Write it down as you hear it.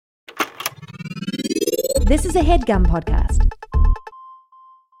This is a HeadGum podcast.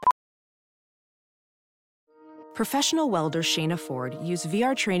 Professional welder Shayna Ford used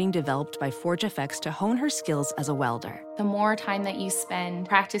VR training developed by ForgeFX to hone her skills as a welder. The more time that you spend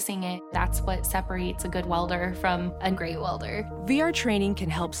practicing it, that's what separates a good welder from a great welder. VR training can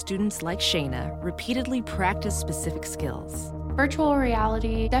help students like Shayna repeatedly practice specific skills. Virtual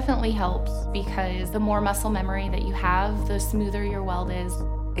reality definitely helps because the more muscle memory that you have, the smoother your weld is.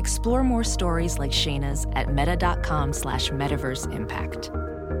 Explore more stories like Shayna's at meta.com/metaverseimpact.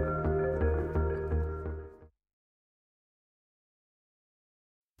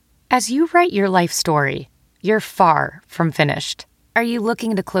 As you write your life story, you're far from finished. Are you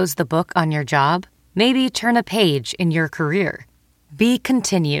looking to close the book on your job? Maybe turn a page in your career? Be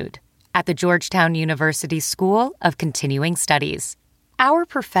continued at the Georgetown University School of Continuing Studies. Our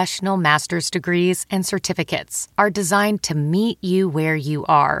professional master's degrees and certificates are designed to meet you where you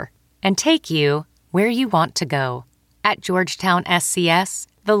are and take you where you want to go. At Georgetown SCS,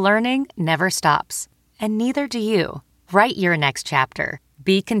 the learning never stops, and neither do you. Write your next chapter.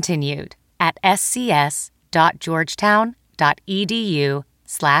 Be continued at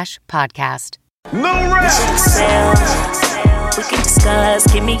scs.georgetown.edu/podcast. Little rap! We can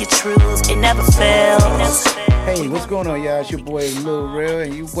discuss, give me your truth, it never fails. Hey, what's going on, y'all? It's your boy Lil Real,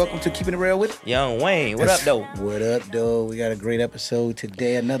 and you welcome to Keeping It Real with Young Wayne. What up, though? What up, though? We got a great episode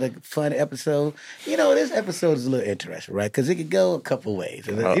today, another fun episode. You know, this episode is a little interesting, right? Because it could go a couple ways.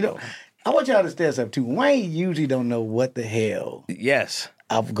 You know, I want y'all to understand something, too. Wayne usually don't know what the hell Yes.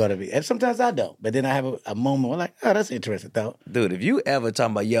 I'm going to be. And sometimes I don't. But then I have a moment where I'm like, oh, that's an interesting thought. Dude, if you ever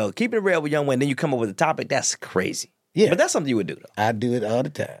talking about, yo, keep it real with Young Wayne, then you come up with a topic, that's crazy. Yeah. But that's something you would do, though. I do it all the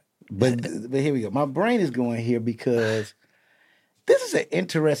time. But here we go. My brain is going here because this is an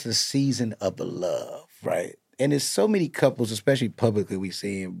interesting season of love, right? And there's so many couples, especially publicly, we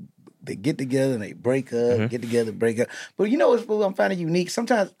see them, they get together and they break up, get together, break up. But you know what's I'm finding unique?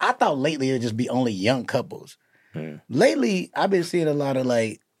 Sometimes I thought lately it'd just be only young couples. Lately, I've been seeing a lot of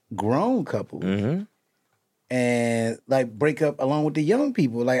like grown couples and like break up along with the young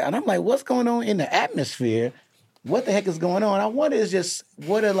people. Like, and I'm like, what's going on in the atmosphere? What the heck is going on? I wonder is just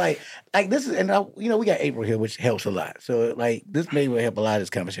what are like this is, and you know, we got April here, which helps a lot. So like this may help a lot of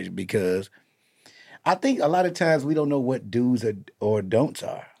this conversation because I think a lot of times we don't know what do's or don'ts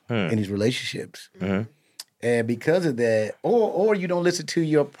are in these relationships. And because of that, or you don't listen to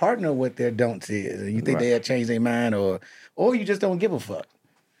your partner what their don'ts is, and you think they'll change their mind, or you just don't give a fuck.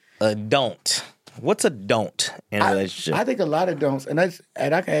 A don't. What's a don't in a relationship? I think a lot of don'ts, and I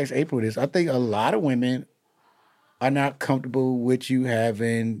can ask April this. I think a lot of women are not comfortable with you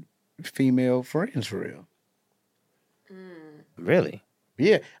having female friends for real. Really?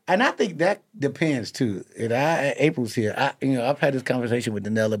 Yeah, and I think that depends too. And April's here. I've had this conversation with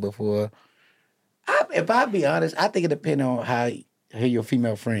Danella before. If I be honest, I think it depends on how your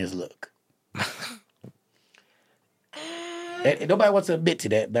female friends look. And nobody wants to admit to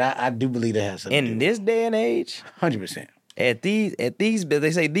that, but I do believe it has something. In this day and age, 100%. At these,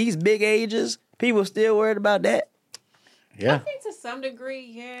 they say these big ages, people still worried about that. Yeah. I think to some degree,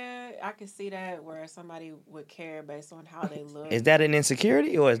 yeah, I can see that where somebody would care based on how they look. Is that an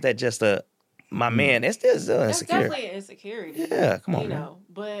insecurity or is that just my man? It's still insecurity. That's definitely an insecurity. Yeah, come on, you man. know,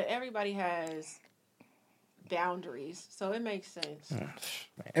 but everybody has boundaries, so it makes sense.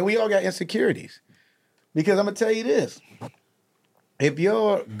 And we all got insecurities. Because I'm going to tell you this. If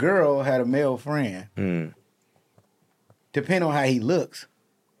your girl had a male friend, depending on how he looks,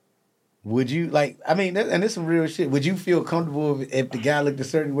 would you, and this is some real shit, would you feel comfortable if the guy looked a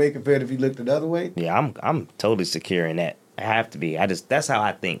certain way compared to if he looked another way? Yeah, I'm totally secure in that. I have to be. That's how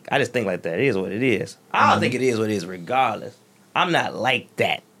I think. I just think like that. It is what it is. I don't think it is what it is regardless. I'm not like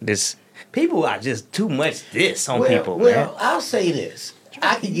that. People are just too much on people, man. Well, I'll say this.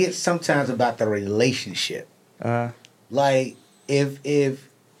 I can get sometimes about the relationship. Like,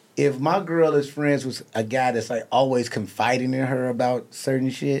 if my girl is friends with a guy that's like always confiding in her about certain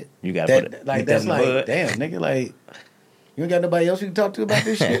shit, you gotta put it like that's like, damn, nigga, like you ain't got nobody else you can talk to about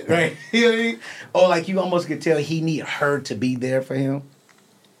this shit, right? You know what I mean? Or like you almost could tell he need her to be there for him.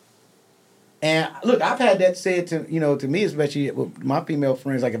 And look, I've had that said to me, especially with my female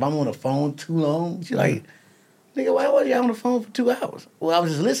friends. Like if I'm on the phone too long, she's like, "Nigga, why was you on the phone for 2 hours?" Well, I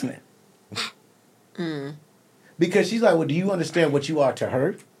was just listening. Because she's like, "Well, do you understand what you are to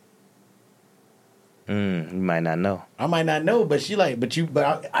her?" You might not know. I might not know, but she like, but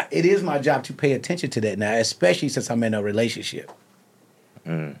it is my job to pay attention to that now, especially since I'm in a relationship.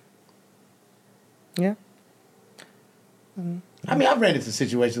 Yeah. I mean, I've ran into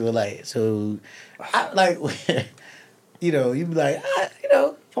situations where you'd be like,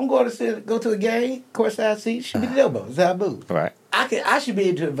 If I'm going to go to a game, courtside seat, should be the elbow. It's how I move. Right. I should be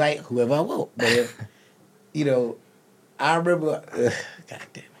able to invite whoever I want. But if, I remember, God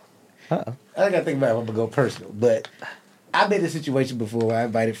damn it. Uh-oh. I got to think about it if I'm going to go personal. But I've been in a situation before where I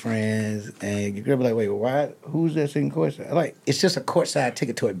invited friends and your girl be like, wait, why? Who's that sitting courtside? I'm like, it's just a courtside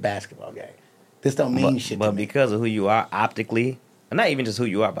ticket to a basketball game. This don't mean shit to But me. because of who you are optically, not even just who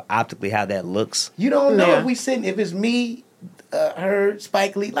you are, but optically how that looks. You don't know if it's me, her,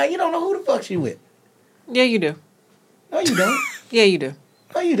 Spike Lee. Like, you don't know who the fuck she with. Yeah, you do. No, you don't. Yeah, you do.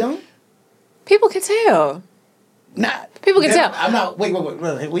 No, you don't. People can tell. Nah. People can tell. I'm not. Wait.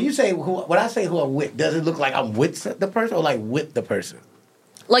 When you say when I say who I'm with, does it look like I'm with the person or like with the person?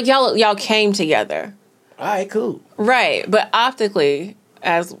 Like y'all came together. All right, cool. Right, but optically,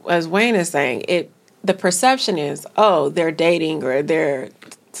 as Wayne is saying, the perception is, oh, they're dating or they're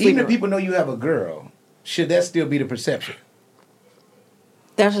sleeping. Even if people know you have a girl, should that still be the perception?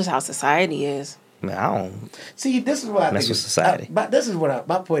 That's just how society is. Man, I don't. See, this is what I That's think. what society. But this is what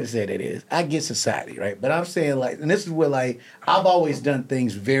my point is saying it is. I get society, right? But I'm saying like, and this is where like I've always done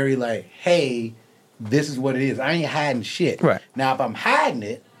things very like, hey, this is what it is. I ain't hiding shit. Right. Now, if I'm hiding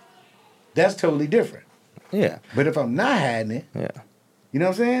it, that's totally different. Yeah. But if I'm not hiding it, Yeah. you know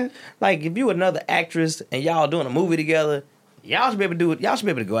what I'm saying? Like if you another actress and y'all doing a movie together, y'all should be able to do it. Y'all should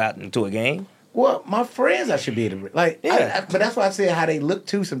be able to go out into a game. Well, my friends, I should be able to like. Yeah. But that's why I said how they look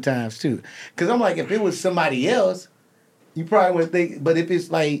too sometimes too. Because I'm like, if it was somebody else, you probably wouldn't think. But if it's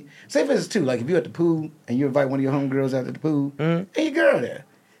like, say if it's two, like if you're at the pool and you invite one of your homegirls out to the pool and your girl there,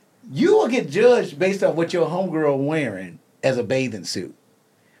 you will get judged based on what your homegirl wearing as a bathing suit.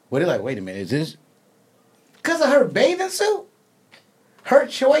 Well, they're like, wait a minute, is this because of her bathing suit? Her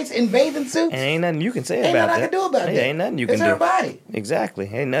choice in bathing suits? And ain't nothing you can say Ain't about nothing that. I can do about that. Ain't nothing you can It's do. her body. Exactly.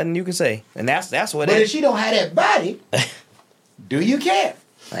 Ain't nothing you can say. And that's what But it if she don't have that body, do you care?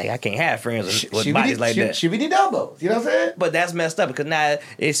 like. I can't have friends with bodies like that. She be the elbows. You know what I'm saying? But that's messed up because now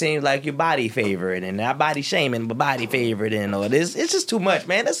it seems like you're body favoring and not body shaming, but body favoring or this. It's just too much,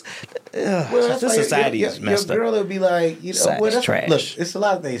 man. That's this like society is messed your girl up. will be like, you know, Society's that's, trash. Look, it's a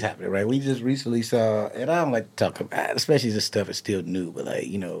lot of things happening, right? We just recently saw, and I don't like to talk about it, especially this stuff is still new, but like,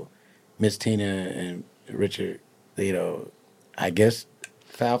 you know, Miss Tina and Richard, you know, I guess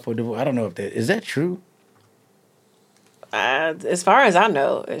filed for divorce. I don't know if that is that true. As far as I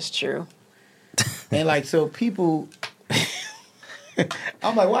know, it's true. And like, so people,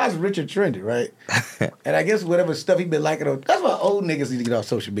 I'm like, why is Richard trending, right? And I guess whatever stuff he been liking on, that's why old niggas need to get off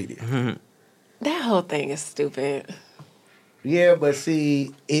social media. That whole thing is stupid. Yeah, but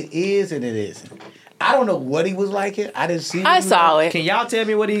see, it is and it isn't. I don't know what he was liking. I didn't see. I saw it. Can y'all tell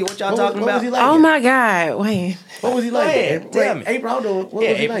me what y'all talking What about? was he liking? Oh my God, Wayne. What was he Go ahead, liking? tell me. April, hold on. What was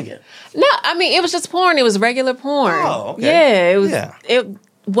he April. liking? No, I mean it was just porn. It was regular porn. Oh, okay. Yeah, it was. Yeah. It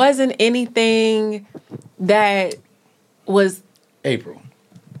wasn't anything that was. April.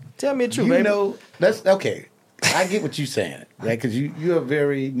 Tell me the truth, You baby. know, that's okay. I get what you're saying, right? Because you're a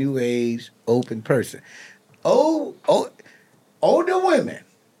very new age, open person. Older women,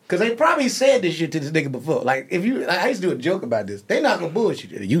 because they probably said this shit to this nigga before. Like, if you, I used to do a joke about this. They not gonna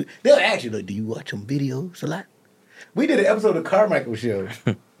bullshit you. They'll ask you, like, do you watch them videos a lot? We did an episode of Carmichael Show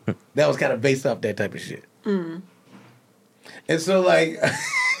that was kind of based off that type of shit. And so, like,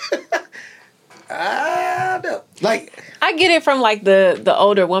 I don't know. Like, I get it from like the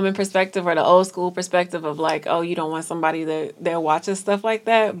older woman perspective or the old school perspective of like, oh, you don't want somebody that watches stuff like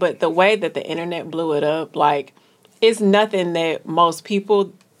that. But the way that the internet blew it up, like, it's nothing that most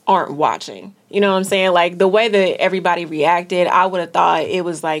people aren't watching. You know what I'm saying? Like the way that everybody reacted, I would have thought it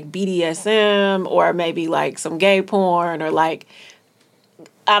was like BDSM or maybe like some gay porn or like,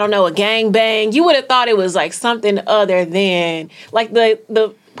 I don't know, a gangbang. You would have thought it was like something other than like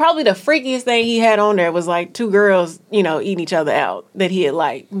the probably the freakiest thing he had on there was like two girls, you know, eating each other out that he had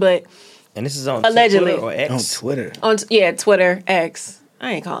liked. But And this is on Allegedly. Twitter or X? on Twitter. on Twitter, X.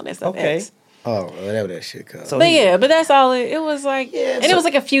 I ain't calling that stuff Okay. X. Oh, whatever that shit called. So But he- yeah, but that's all it was like. Yeah, and so- it was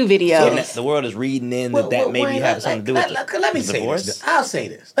like a few So videos. the world is reading in that maybe Wayne, have something to do with let me the say divorce. this. I'll say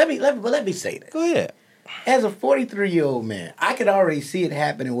this. Let me say this. Go ahead. As a 43-year-old man, I could already see it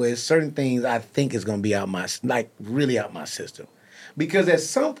happening where certain things I think is going to be really out my system. Because at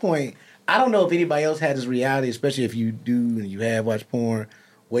some point, I don't know if anybody else had this reality, especially if you do and you have watched porn,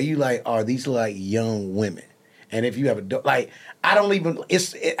 where you like, are these like young women? And if you have I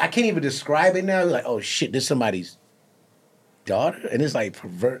can't even describe it now. You're like, oh shit, this is somebody's daughter? And it's like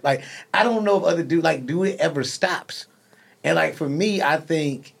pervert. Like, I don't know if other dudes, like, do it ever stops? And like, for me, I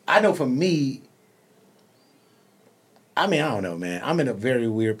don't know, man. I'm in a very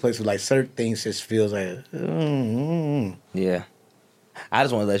weird place where like certain things just feels like, Yeah. I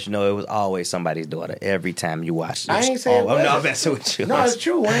just want to let you know it was always somebody's daughter every time you watched it. I ain't saying I'm not messing with you. No, it's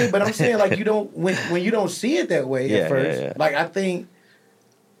true, Wayne. But I'm saying like you don't when you don't see it that way at first. Yeah. Like I think.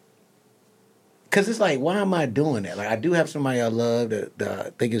 Cause it's like, why am I doing that? Like, I do have somebody I love that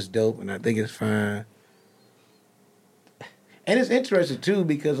I think is dope and I think it's fine. And it's interesting too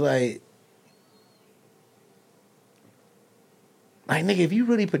because like nigga, if you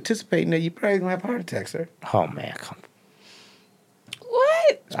really participate in that, you probably gonna have a heart attack, sir. Oh man, come.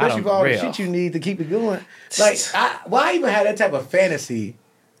 What? Especially with all the shit you need to keep it going. Like, why even have that type of fantasy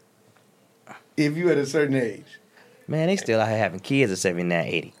if you at a certain age? Man, they still out here having kids at 79,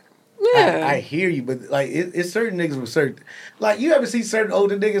 80. Yeah. I hear you, but like it's certain niggas with certain like you ever see certain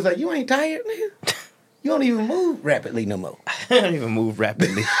older niggas like you ain't tired, nigga. You don't even move rapidly no more. I don't even move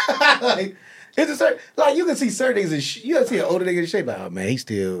rapidly. Like it's a certain like you can see certain niggas you can see an older nigga in shape like, oh man, he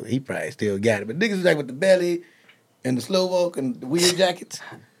probably still got it. But niggas like with the belly and the slow walk and the weird jackets,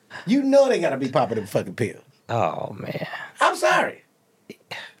 you know they gotta be popping them fucking pills. Oh man, I'm sorry.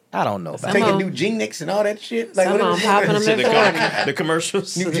 I don't know about Taking new Genix and all that shit. Like Some of them popping them at 40. the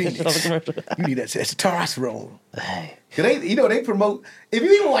commercials. New Genix. You need that testosterone. Cause they promote. If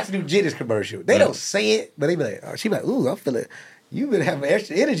you even watch the new Genix commercial, they don't say it, but they be like, oh, she be like, ooh, I'm feeling. You've been having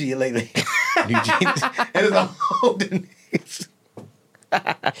extra energy lately. New Genix, and it's all older niggas.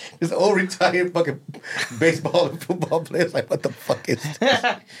 This old retired fucking baseball and football players like, what the fuck is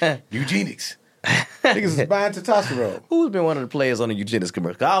this? Eugenics. Niggas is buying testosterone. Who's been one of the players on the eugenics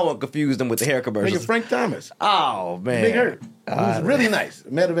commercial? I don't want to confuse them with the hair commercials. Nigga Frank Thomas. Oh, man. Big Hurt. He was really nice.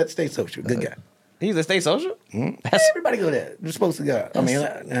 Met him at State Social. Good guy. He's a State Social? Mm-hmm. Everybody go there. You're supposed to go. I mean,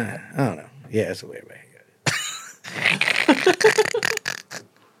 I don't know. Yeah, that's the way everybody goes.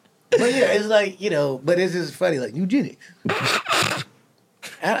 But yeah, it's like, but it's just funny, like, eugenics.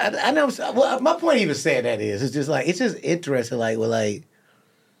 I know. Well, my point even saying that is, it's just like, it's just interesting, like, well, like,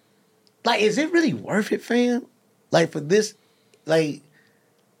 is it really worth it, fam? Like, for this, like,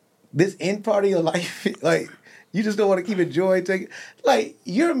 this end part of your life, like, you just don't want to keep enjoying taking, like,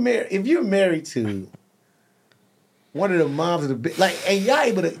 if you're married to one of the moms of the, like, and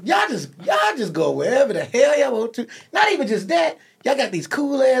y'all just go wherever the hell y'all want to. Not even just that. Y'all got these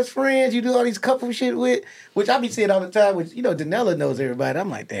cool ass friends you do all these couple shit with, which I be seeing all the time, which, Danella knows everybody. I'm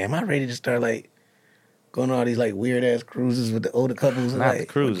like, damn, I'm ready to start, like, going on all these, like, weird-ass cruises with the older couples. Not like, the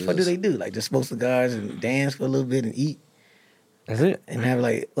cruises. What do they do? Like, just smoke cigars and dance for a little bit and eat? That's it? And have,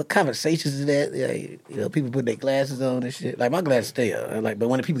 like, what conversations is that? Like, people put their glasses on and shit. Like, my glasses stay on. Like, but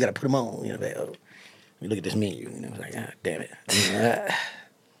when the people got to put them on, like, oh, you look at this menu. It's like, ah, damn it.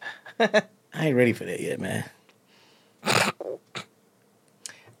 I ain't ready for that yet, man.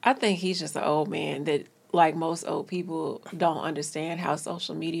 I think he's just an old man that, like most old people, don't understand how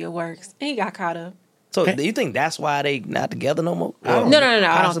social media works. And he got caught up. So do you think that's why they not together no more? No.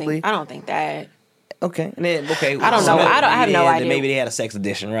 Possibly? I don't think that. Okay. And then, okay. I don't know. I have no idea. Maybe they had a sex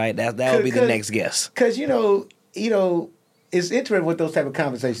edition, right? That would be the next guess. Because, it's interesting what those type of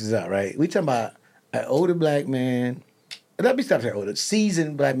conversations are, right? We talking about an older black man. Let me stop saying older.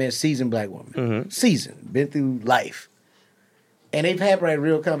 Seasoned black man, seasoned black woman. Mm-hmm. Seasoned. Been through life. And they've had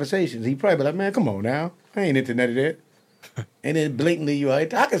real conversations. He probably be like, man, come on now. I ain't into none of that. And then blatantly, I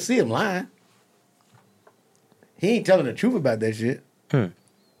can see him lying. He ain't telling the truth about that shit.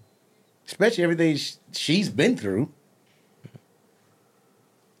 Especially everything she's been through.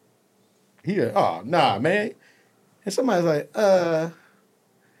 He like, oh, nah, man. And somebody's like,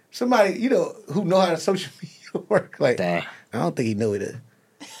 somebody, who know how social media work. Like, dang. I don't think he know it.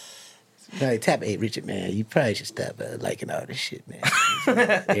 Like, tap, hey, Richard, man, you probably should stop liking all this shit, man.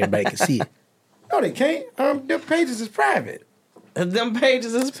 Everybody can see it. No, they can't. Their pages is private. Them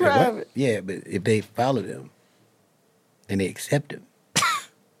pages is private. Yeah, but if they follow them and they accept them,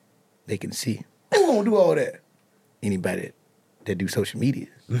 they can see. Who gonna do all that? Anybody that do social media.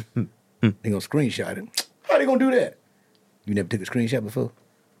 They gonna screenshot it. How they gonna do that? You never took a screenshot before?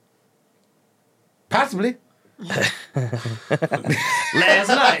 Possibly. Last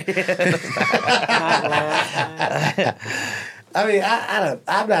night. I mean,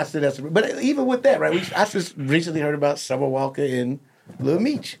 I'm not saying that's, but even with that, right? I just recently heard about Summer Walker and Lil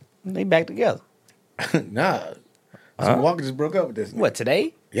Meech. They back together. Nah, Summer Walker just broke up with this. What,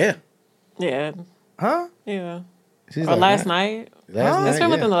 today? Yeah. Yeah. Huh? Yeah. She's or last night. Last It's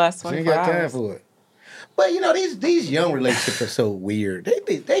been within the last 24 hours. She ain't got time hours. for it. But these young relationships are so weird.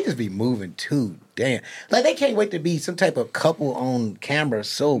 They just be moving too damn. Like they can't wait to be some type of couple on camera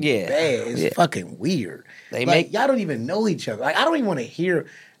so bad. It's fucking weird. Y'all don't even know each other. Like I don't even want to hear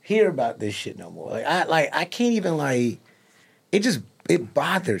about this shit no more. I can't even it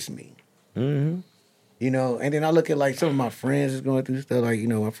bothers me. Mm-hmm. You know, and then I look at like some of my friends is going through stuff, like, you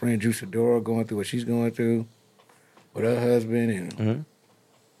know, my friend Drew Sidora going through what she's going through with her husband, and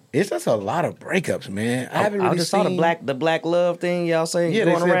it's just a lot of breakups, man. I haven't really just seen... saw the black love thing y'all saying Yeah,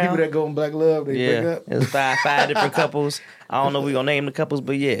 going they said around. people that go in black love, they break up. It's five different couples. I don't know if we're gonna name the couples,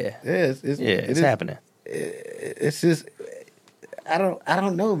 but yeah. It's happening. It's just I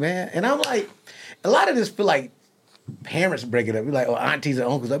don't know, man. And I'm like, a lot of this feel like parents break it up. You're like, oh, aunties and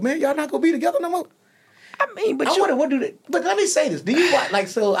uncles, like, man, y'all not gonna be together no more. I mean, but I wonder what do they. But let me say this: do you watch? Like,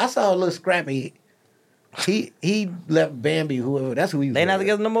 so I saw a little Scrappy. He left Bambi, whoever. That's who he was. they not with.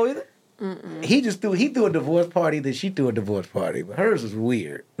 together no more either. He threw a divorce party. Then she threw a divorce party. But hers was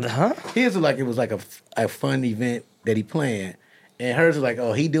weird. Huh? His was like it was like a fun event that he planned, and hers was like,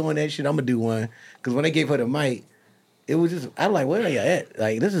 oh, he doing that shit. I'm gonna do one. Because when they gave her the mic, it was just I'm like, where are you at?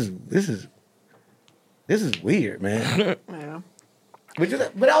 Like this is weird, man. Yeah. But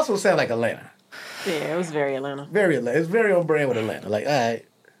it also sound like Atlanta. Yeah, it was very Atlanta. Very Atlanta. It's very on brand with Atlanta. Like, all right.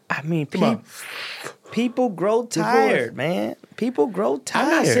 I mean, Come on. people grow tired, man. People grow tired.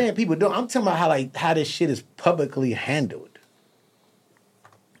 I'm not saying people don't. I'm talking about how this shit is publicly handled.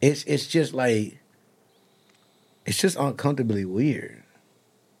 It's just like it's just uncomfortably weird.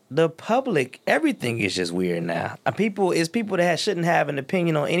 The public, everything is just weird now. People that shouldn't have an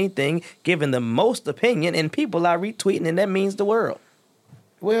opinion on anything, giving the most opinion, and people are retweeting, and that means the world.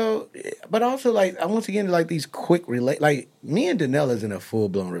 Well, but also like once again like these quick like me and Danella's in a full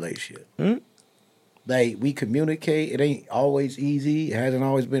blown relationship. Like we communicate. It ain't always easy. It hasn't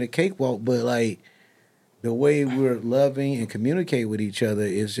always been a cakewalk, but like the way we're loving and communicate with each other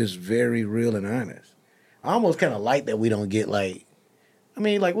is just very real and honest. I almost kind of like that we don't get like. I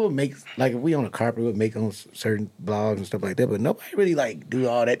mean, like we'll make like if we on a carpet, we'll make on certain blogs and stuff like that. But nobody really like do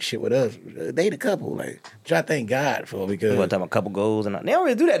all that shit with us. They the couple, like which I thank God for because What time a couple goals and they don't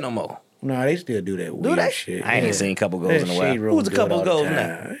really do that no more. no, they still do that weird they? shit. I ain't seen couple goals in a while. Shade Room Who's a do it couple all the goals time.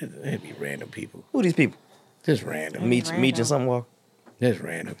 now? It'd be random people, Who these people? just random, Meet you somewhere. just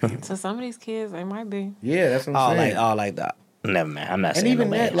random people. So some of these kids, they might be. Yeah, that's what I'm saying. All like that. Never mind. I'm not And saying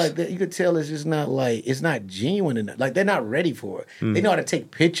even no that, names. like that, you could tell it's just not like it's not genuine enough. Like they're not ready for it. They know how to take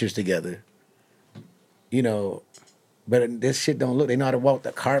pictures together, you know, but this shit don't look. They know how to walk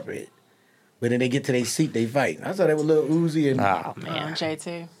the carpet, but then they get to their seat, they fight. I saw that with Lil Uzi and Oh man.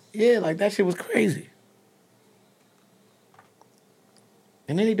 JT. yeah, like that shit was crazy.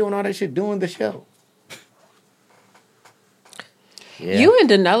 And then they doing all that shit doing the show. Yeah. You and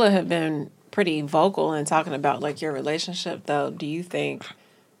Danella have been pretty vocal in talking about like your relationship though. Do you think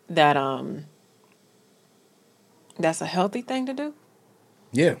that that's a healthy thing to do?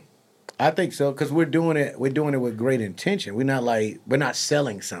 Yeah, I think so because we're doing it with great intention. We're not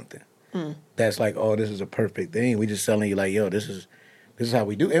selling something that's like, oh, this is a perfect thing. We just selling you like, yo, this is how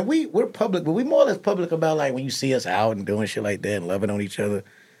we do. And we're public, but we more or less public about like when you see us out and doing shit like that and loving on each other.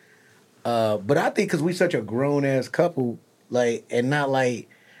 But I think because we such a grown ass couple, like, and not like,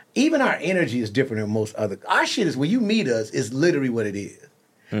 even our energy is different than most other. Our shit is when you meet us, it's literally what it is.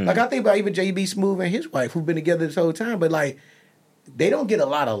 Like I think about even JB Smooth and his wife who've been together this whole time, but like they don't get a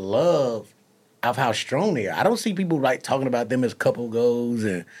lot of love of how strong they are. I don't see people like talking about them as couple goals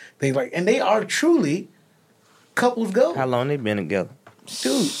and things like, and they are truly couples goals. How long they been together?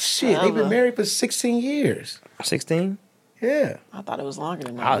 Dude, shit, they've been married for 16 years. 16? Yeah. I thought it was longer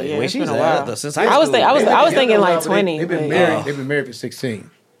than that. Oh, but yeah, wait, it's she's been a while. since high I was school. I was thinking like They've 20. been but- married. They've been married for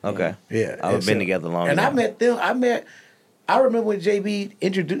 16. Okay. Yeah. I've and been together long And enough. I remember when JB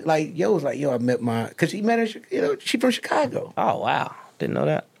introduced, like, yo was like, yo, I met my, because he met her, you know, she from Chicago. Oh, wow. Didn't know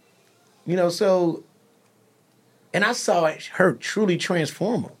that. You know, so, and I saw her truly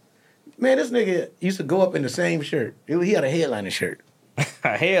transform him. Man, this nigga used to go up in the same shirt. He had a headliner shirt.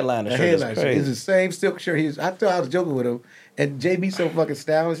 A headliner A shirt is headliner shirt. crazy. It's the same silk shirt. I thought I was joking with him. And JB so fucking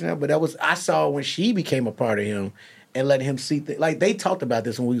stylish now, but I saw when she became a part of him and let him see things. Like, they talked about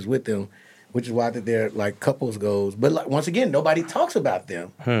this when we was with them, which is why I think they're like couples goals. But like, once again, nobody talks about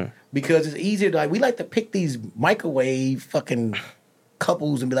them because it's easier to, like, we like to pick these microwave fucking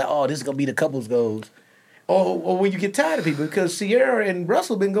couples and be like, oh, this is going to be the couples goals. Or when you get tired of people, because Sierra and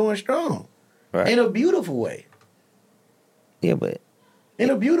Russell been going strong. Right. In a beautiful way. Yeah, but In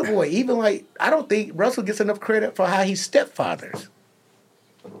a beautiful way. Even like, I don't think Russell gets enough credit for how he stepfathers.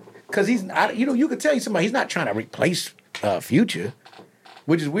 Because you could tell somebody, he's not trying to replace Future.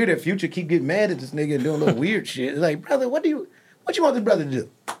 Which is weird that Future keep getting mad at this nigga and doing little weird shit. It's like, brother, what you want this brother to do?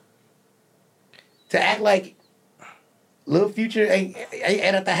 To act like little Future ain't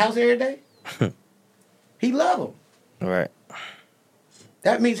at the house every day? He love him. right.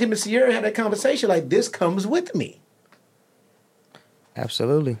 That means him and Sierra had that conversation like, this comes with me.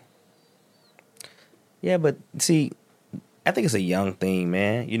 Absolutely. Yeah, but see, I think it's a young thing,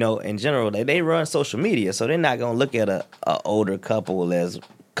 man. You know, in general, they run social media, so they're not gonna look at a older couple as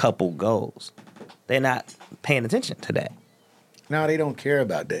couple goals. They're not paying attention to that. No, they don't care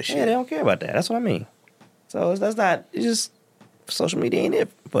about that shit. Yeah, they don't care about that. That's what I mean. So that's not. It's just social media ain't it,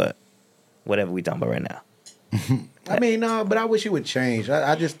 but whatever we talking about right now. I mean, no, but I wish it would change.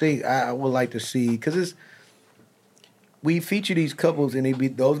 I just think I would like to see, because we feature these couples and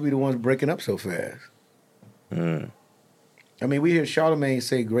those be the ones breaking up so fast. I mean, we hear Charlamagne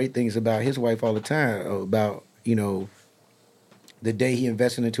say great things about his wife all the time, about, you know, the day he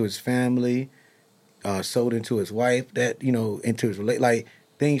invested into his family, sold into his wife, that, you know, into his like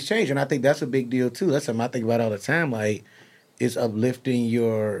things change, and I think that's a big deal too. That's something I think about all the time. Like, it's uplifting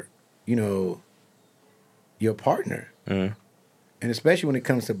your, you know, your partner, and especially when it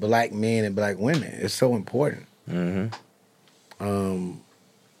comes to black men and black women, it's so important.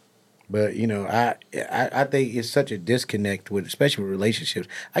 But you know, I think it's such a disconnect with, especially with relationships.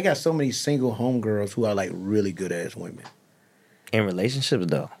 I got so many single homegirls who are like really good ass women. In relationships,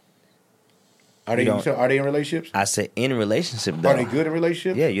 though. Are they in relationships? I said in relationship, though. Are they good in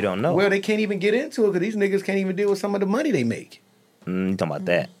relationships? Yeah, you don't know. Well, they can't even get into it because these niggas can't even deal with some of the money they make. You talking about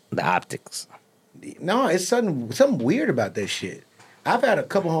that? The optics. No, it's something weird about that shit. I've had a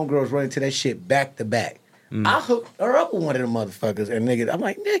couple homegirls run into that shit back to back. I hooked her up with one of them motherfuckers, and nigga, I'm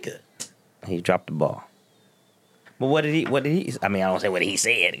like, nigga. He dropped the ball. But what did he? I mean, I don't say what he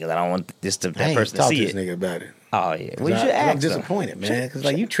said because I don't want that person to see it. This nigga about it. Oh yeah, well, you should ask. I'm disappointed, man, because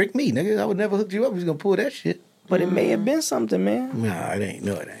like you tricked me, nigga. I would never hook you up. He's gonna pull that shit. But it may have been something, man. Nah, it ain't.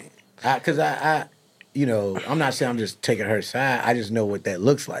 No, it ain't. Because I, you know, I'm not saying I'm just taking her side. I just know what that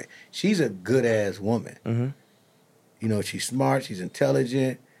looks like. She's a good ass woman. You know, she's smart. She's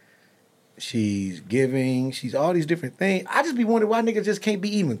intelligent. She's giving. She's all these different things. I just be wondering why niggas just can't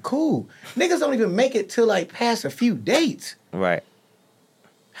be even cool. Niggas don't even make it till like past a few dates. Right.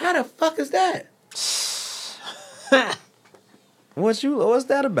 How the fuck is that? What's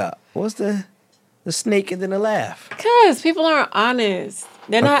that about? What's the snake and then the laugh? Because people aren't honest.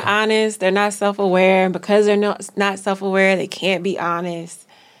 They're not honest. They're not self-aware. And because they're not self-aware, they can't be honest.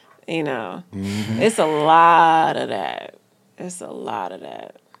 You know, it's a lot of that. It's a lot of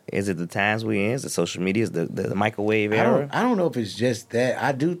that. Is it the times we in? Is it social media? Is the microwave era? I don't know if it's just that.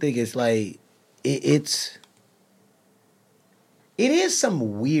 I do think it's like it is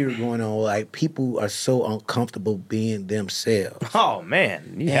something weird going on. Like, people are so uncomfortable being themselves. Oh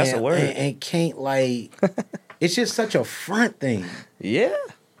man, that's a word. And can't, like, it's just such a front thing. Yeah,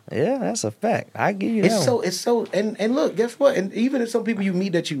 that's a fact. I give you that. It's so and look, guess what? And even if some people you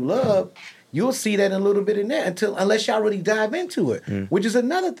meet that you love, you'll see that in a little bit in there unless y'all really dive into it, which is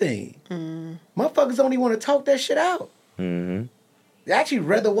another thing. Motherfuckers only want to talk that shit out. They actually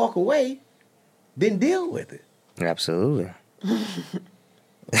rather walk away than deal with it. Absolutely.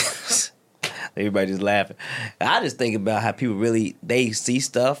 Everybody just laughing. I just think about how people they see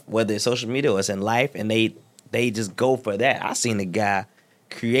stuff, whether it's social media or it's in life, and they just go for that. I seen a guy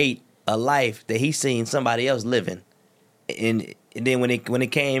create a life that he seen somebody else living, and then when it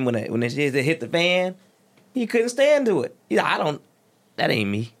hit the fan, he couldn't stand to it. He's like, that ain't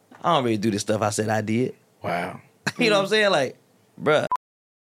me. I don't really do the stuff I said I did. Wow. You know what I'm saying? Like, bruh.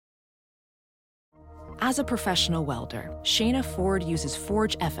 As a professional welder, Shayna Ford uses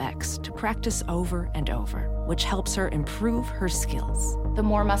Forge FX to practice over and over, which helps her improve her skills. The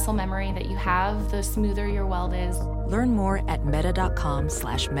more muscle memory that you have, the smoother your weld is. Learn more at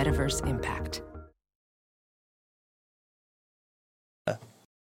meta.com/metaverseimpact.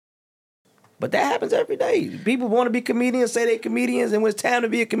 But that happens every day. People want to be comedians, say they're comedians, and when it's time to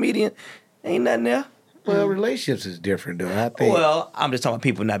be a comedian, ain't nothing there. Well, relationships is different, though. I think. Well, I'm just talking about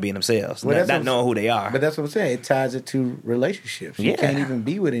people not being themselves, not knowing who they are. But that's what I'm saying. It ties it to relationships. You Yeah. can't even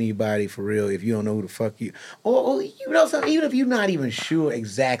be with anybody for real if you don't know who the fuck you. Or you know something. Even if you're not even sure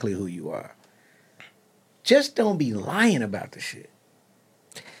exactly who you are, just don't be lying about the shit.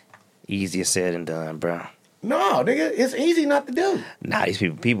 Easier said than done, bro. No, nigga, it's easy not to do. Nah, these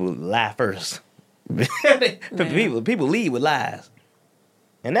people lie first. People lead with lies,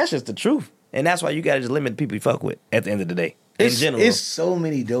 and that's just the truth. And that's why you gotta just limit the people you fuck with at the end of the day. In general. It's so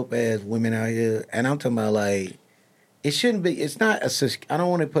many dope ass women out here. And I'm talking about, like, it shouldn't be, it's not I don't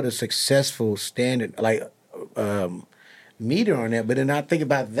want to put a successful standard, like, meter on that. But then I think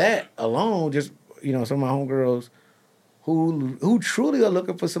about that alone, just, you know, some of my homegirls who truly are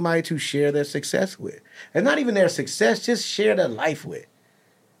looking for somebody to share their success with. And not even their success, just share their life with.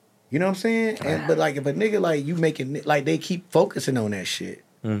 You know what I'm saying? But like, if a nigga, like, you making, like, they keep focusing on that shit.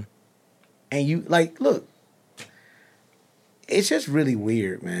 And you, like, look, it's just really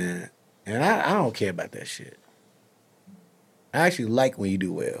weird, man. And I don't care about that shit. I actually like when you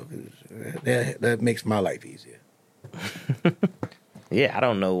do well. 'Cause that makes my life easier. Yeah, I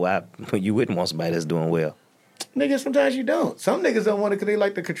don't know why you wouldn't want somebody that's doing well. Niggas, sometimes you don't. Some niggas don't want it because they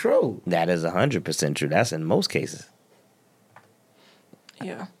like the control. That is 100% true. That's in most cases.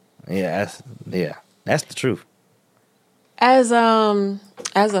 Yeah. Yeah, that's the truth. As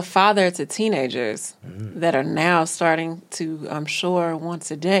a father to teenagers that are now starting to, I'm sure, want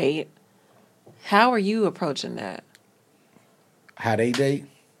to date, how are you approaching that? How they date?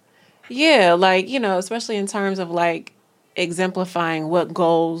 Yeah, like, especially in terms of like exemplifying what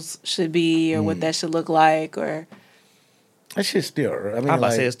goals should be or what that should look like, or That shit's still. I mean, I'm about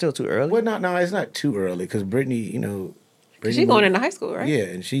to say it's still too early. Well, no, it's not too early because Brittany, she's going into high school, right? Yeah,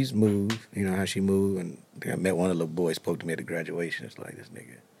 and she's moved. You know how she moved, and I met one of the little boys. Spoke to me at the graduation. It's like this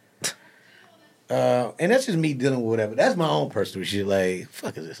nigga. And that's just me dealing with whatever. That's my own personal shit. Like,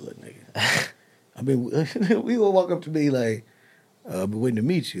 fuck is this little nigga? I mean, we will walk up to me like, "Been waiting to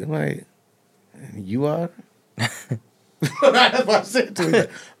meet you." I'm like, "You are." That's what I said to him.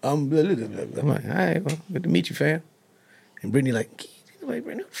 I'm like, all right, well, good to meet you, fam. And Brittany like,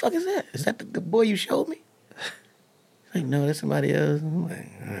 Brittany, who the fuck is that? Is that the boy you showed me? Like, no, that's somebody else. I'm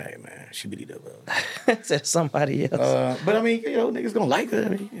like, all right, man, she be the That's somebody else. but I mean, niggas gonna like her. I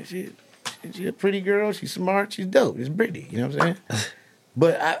mean, she's a pretty girl. She's smart. She's dope. It's Brittany. You know what I'm saying?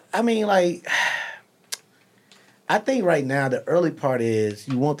 But I mean, like, I think right now the early part is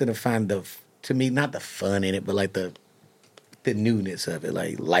you want them to find to me, not the fun in it, but like the newness of it,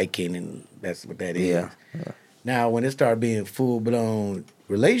 like liking, and that's what that is. Yeah. Now, when it started being full-blown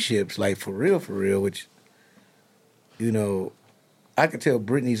relationships, like for real, which, I could tell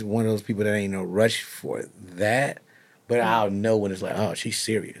Brittany's one of those people that ain't no rush for that, but I'll know when it's like, oh, she's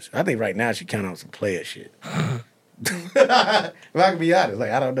serious. I think right now she kind of on some player shit. If I can be honest,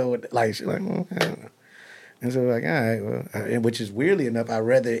 like, I don't know what, like, she's like, I don't know. And so, like, all right, well, and which is weirdly enough, I'd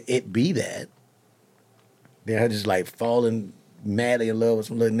rather it be that than her just, like, falling madly in love with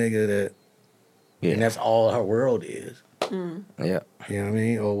some little nigga that, and that's all her world is. Mm. Yeah. You know what I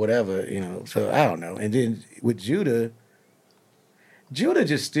mean? Or whatever, So, I don't know. And then with Judah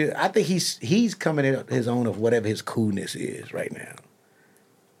just still, I think he's coming in his own of whatever his coolness is right now.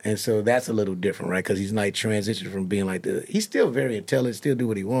 And so that's a little different, right? Because he's like transitioned from being like he's still very intelligent, still do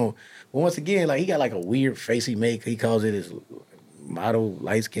what he wants. But once again, like he got like a weird face he make. He calls it his model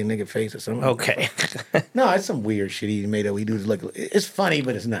light-skinned nigga face or something. Okay. No, it's some weird shit he made up. He does like, it's funny,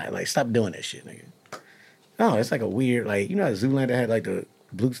 but it's not. Like, stop doing that shit, nigga. No, it's like a weird, like, you know how Zoolander had like the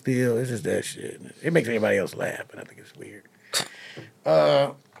blue steel? It's just that shit. It makes everybody else laugh, but I think it's weird.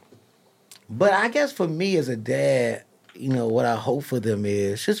 But I guess for me as a dad, what I hope for them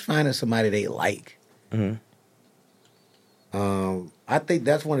is just finding somebody they like. Mm-hmm. I think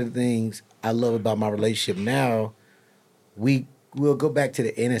that's one of the things I love about my relationship now. We'll go back to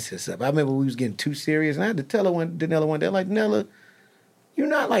the innocence stuff. I remember we was getting too serious, and I had to tell Danella one day, like, Nella, you're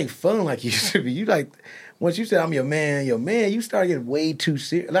not like fun like you used to be. You like, once you said I'm your man, you started getting way too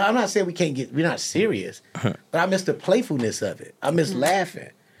serious. Like, I'm not saying we're not serious, but I miss the playfulness of it. I miss laughing.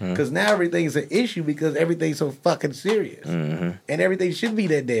 Because now everything's an issue because everything's so fucking serious. Mm-hmm. And everything should be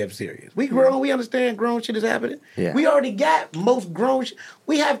that damn serious. We grown, we understand grown shit is happening. Yeah. We already got most grown shit.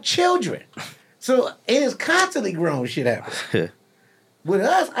 We have children. So it is constantly grown shit happening. With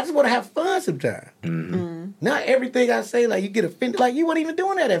us, I just want to have fun sometimes. Mm-hmm. Not everything I say, like, you get offended. Like, you weren't even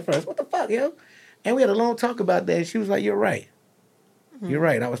doing that at first. What the fuck, yo? And we had a long talk about that. And she was like, you're right. Mm-hmm. You're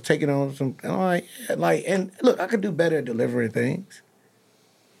right. I was taking on some, and I'm like, and look, I could do better at delivering things.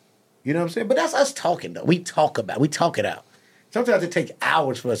 You know what I'm saying? But that's us talking, though. We talk it out. Sometimes it takes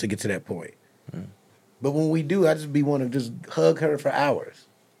hours for us to get to that point. Mm. But when we do, I just want to just hug her for hours.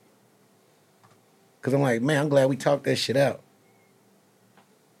 Because I'm like, man, I'm glad we talked that shit out.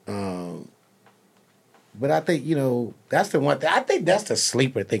 But I think, that's the one thing. I think that's the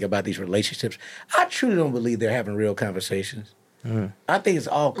sleeper thing about these relationships. I truly don't believe they're having real conversations. Mm. I think it's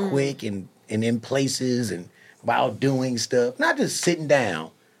all quick and in places and while doing stuff. Not just sitting down.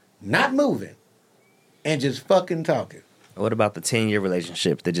 Not moving, and just fucking talking. What about the 10-year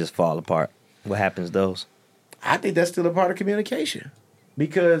relationships that just fall apart? What happens to those? I think that's still a part of communication.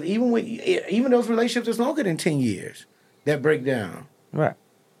 Because even those relationships that's longer than 10 years that break down. Right.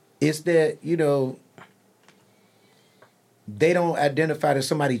 It's that, they don't identify that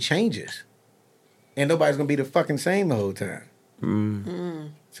somebody changes. And nobody's going to be the fucking same the whole time.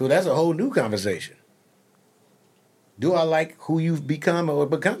 So that's a whole new conversation. Do I like who you've become or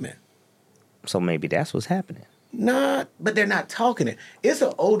becoming? So maybe that's what's happening. Nah, but they're not talking it. It's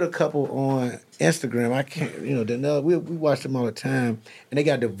an older couple on Instagram. I can't, we watch them all the time, and they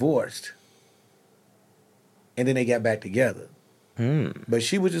got divorced. and then they got back together. But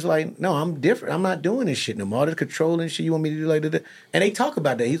she was just like, no, I'm different. I'm not doing this shit no more. All this controlling shit you want me to do like that. And they talk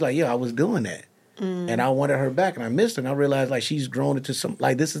about that. He's like, yeah, I was doing that. And I wanted her back, and I missed her. And I realized like she's grown into some,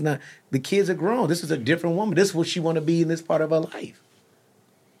 like this is not, the kids are grown. This is a different woman. This is what she want to be in this part of her life.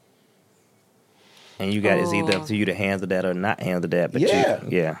 And you got, it's either up to you to handle that or not handle that. But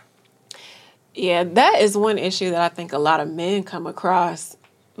Yeah. Yeah, that is one issue that I think a lot of men come across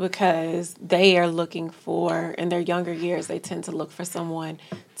because they are looking for, in their younger years, they tend to look for someone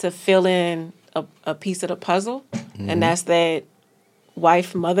to fill in a piece of the puzzle. And that's that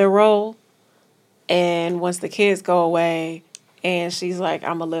wife-mother role. And once the kids go away and she's like,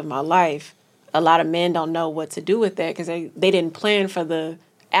 I'm going to live my life, a lot of men don't know what to do with that because they didn't plan for the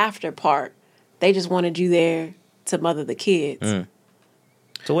after part. They just wanted you there to mother the kids.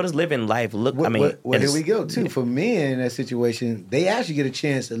 So what does living life look? Well, I mean, here we go too. For men in that situation, they actually get a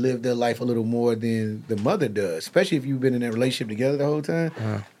chance to live their life a little more than the mother does, especially if you've been in that relationship together the whole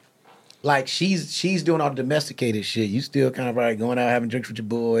time. Like she's doing all the domesticated shit. You still kind of like going out having drinks with your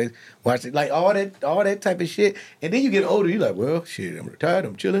boys, watching like all that type of shit. And then you get older, you're like, well, shit, I'm retired,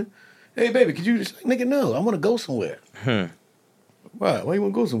 I'm chilling. Hey, baby, could you just like, nigga, no, I want to go somewhere. Why? Why you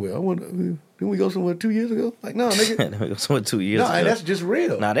want to go somewhere? Didn't we go somewhere 2 years ago? Like, no, nigga. we go somewhere 2 years ago. No, and that's just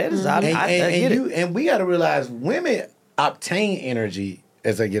real. Now that is, I get it. And we got to realize women obtain energy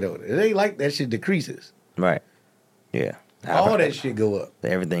as they get older. It ain't like that shit decreases. Right. Yeah. All that shit go up.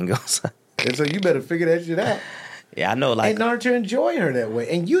 Everything goes up. And so you better figure that shit out. Yeah, I know. Like, in order to enjoy her that way.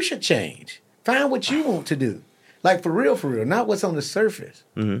 And you should change. Find what you want to do. Like, for real, not what's on the surface.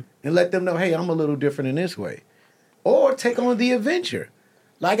 And let them know, hey, I'm a little different in this way. Or take on the adventure.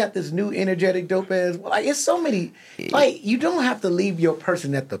 Like, I got this new energetic dope ass. Like, it's so many. Like, you don't have to leave your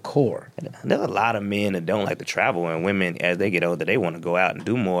person at the core. There's a lot of men that don't like to travel, and women, as they get older, they want to go out and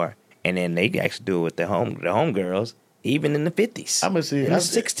do more. And then they actually do it with their homegirls, even in the 50s. I'm going to see. In the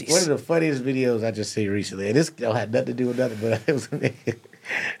 60s. One of the funniest videos I just seen recently, and this had nothing to do with nothing, but it was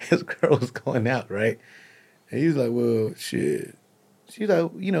his girl was going out, right? And he was like, well, shit. She's like,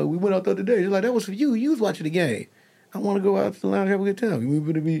 you know, we went out the other day. She's like, that was for you. You was watching the game. I want to go out to the lounge and have a good time. You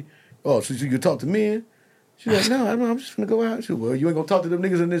want to be, so you can talk to men? She's like, no, I'm just going to go out. She said, well, you ain't going to talk to them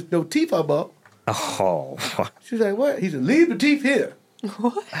niggas in this no teeth I bought. Oh. She's like, what? He said, leave the teeth here.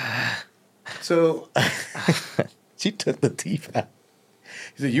 What? So she took the teeth out.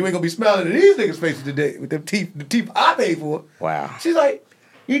 He said, you ain't going to be smiling at these niggas' faces today with them teeth, the teeth I paid for. Wow. She's like,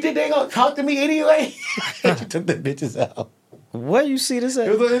 you think they ain't going to talk to me anyway? She took the bitches out. Where you see this at?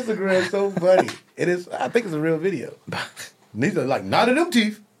 It was on Instagram. So funny. It is. I think it's a real video. And he's like, not in them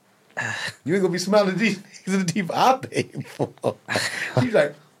teeth. You ain't gonna be smiling at these the teeth I paid for. She's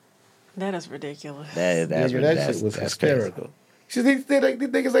like, that is ridiculous. That shit was hysterical. She thinks they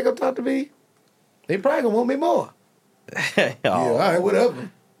niggas ain't gonna talk to me. They probably gonna want me more. Yeah, all right, whatever.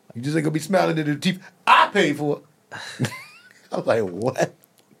 You just ain't gonna be smiling at the teeth I paid for. I was like, what?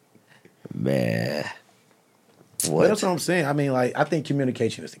 Man. What? That's what I'm saying. I mean, like, I think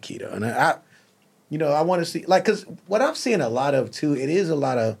communication is the key, though. And I want to see, like, because what I'm seeing a lot of, too, it is a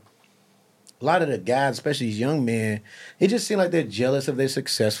lot of the guys, especially these young men, it just seems like they're jealous of their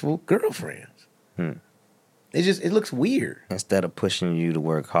successful girlfriends. It looks weird. Instead of pushing you to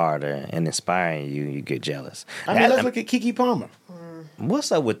work harder and inspiring you, you get jealous. I mean, let's look at Keke Palmer.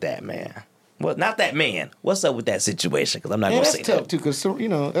 What's up with that, man? Well, not that man. What's up with that situation? Because I'm not going to say that. That's tough, too, because, you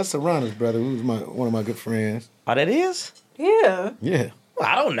know, that's Serrano's brother, who's one of my good friends. Oh, that is? Yeah. Yeah. Well,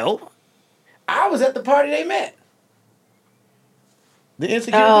 I don't know. I was at the party they met. The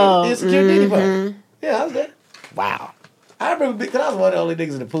insecure Diddy party. Yeah, I was there. Wow. I remember, because I was one of the only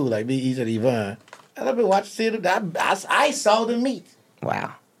niggas in the pool, like me, East, and Yvonne. And I've been watching them. I saw them meet.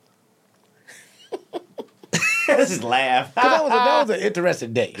 Wow. This is laugh. That was an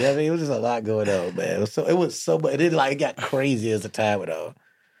interesting day. You know what I mean? It was just a lot going on, man. It was so much. It got crazy as the time went on.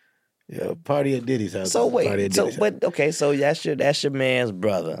 Yeah, party at Diddy's house. So wait, so that's your man's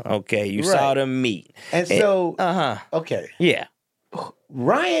brother. Okay, you saw them meet, and so okay, yeah.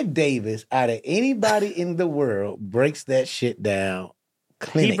 Ryan Davis, out of anybody in the world, breaks that shit down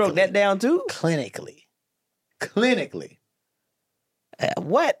clinically. He broke that down too? Clinically.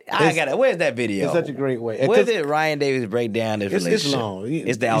 What? Where's that video? It's such a great way. Where did Ryan Davis break down this relationship? It's long.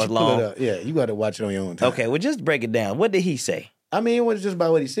 It's that was long? Yeah, you got to watch it on your own time. Okay, well, just break it down. What did he say? I mean, it was just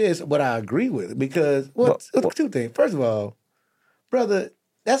about what he says, what I agree with. Because, two things. First of all, brother,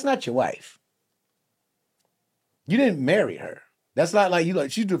 that's not your wife. You didn't marry her. That's not like you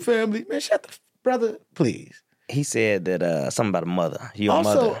like, she's the family. Man, shut the, brother, please. He said that something about a mother. Your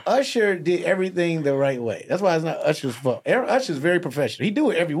mother. Also, Usher did everything the right way. That's why it's not Usher's fault. Usher's very professional. He do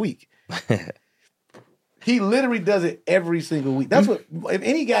it every week. He literally does it every single week. That's what, if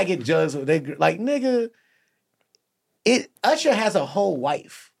any guy get judged, they like, nigga, Usher has a whole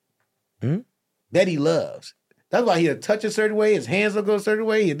wife that he loves. That's why he'll touch a certain way, his hands will go a certain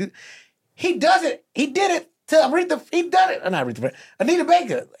way. He does it. He did it to Aretha. He done it. Not Aretha, Anita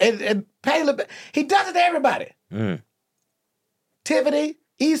Baker and Patti LaBelle. He does it to everybody. Tiffany,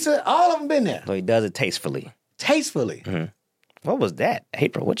 Issa, all of them been there. So he does it tastefully. Tastefully. What was that?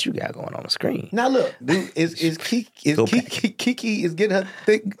 April, what you got going on the screen? Now look, dude, is Kiki is getting her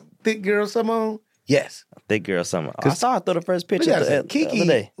thick girl some on? Yes. Thick girl summer. I saw her throw the first picture the other Kiki,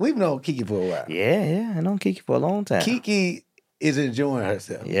 day. we've known Kiki for a while. Yeah, I known Kiki for a long time. Kiki is enjoying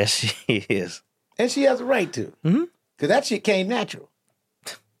herself. Yes, she is. And she has a right to. Because that shit came natural.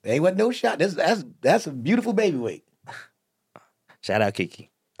 There ain't wasn't no shot. That's a beautiful baby weight. Shout out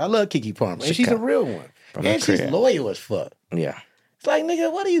Kiki. I love Kiki Palmer. And she's a real one. And she's loyal as fuck. Yeah. It's like,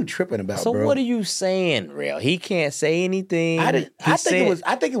 nigga, what are you tripping about, so bro? what are you saying, real? He can't say anything. I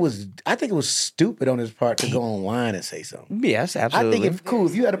think it was stupid on his part to go online and say something. Yes, absolutely. I think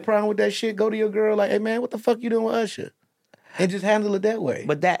if you had a problem with that shit, go to your girl like, hey man, what the fuck you doing with Usher? And just handle it that way.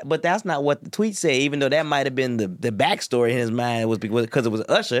 But that's not what the tweet said, even though that might have been the backstory in his mind was because it was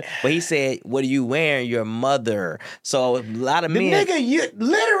Usher. But he said, what are you wearing? Your mother. So a lot of men. The nigga, you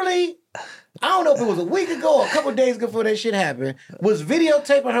literally, I don't know if it was a week ago or a couple of days before that shit happened, was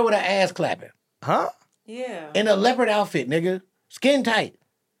videotaping her with her ass clapping. Huh? Yeah. In a leopard outfit, nigga. Skin tight.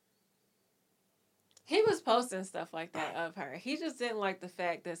 He was posting stuff like that of her. He just didn't like the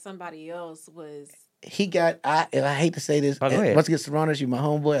fact that somebody else was. He got, I hate to say this, go ahead. once again, Serrano, you my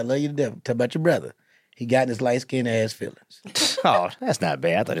homeboy, I love you to death. Talk about your brother. He got in his light-skinned ass feelings. Oh, that's not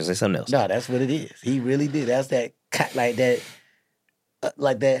bad. I thought you said something else. No, that's what it is. He really did. That's that cut like that.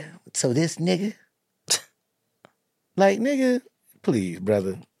 So this nigga, like nigga, please,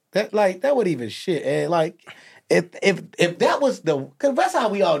 brother. That wasn't even shit. And like, if that was because that's how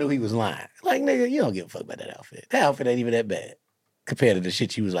we all knew he was lying. Like nigga, you don't give a fuck about that outfit. That outfit ain't even that bad compared to the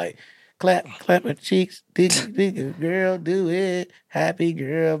shit you was like, clap my cheeks, dig girl, do it, happy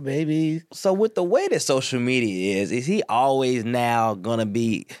girl, baby. So with the way that social media is he always now gonna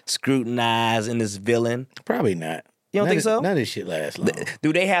be scrutinized in this villain? Probably not. You don't think so? None of this shit lasts long.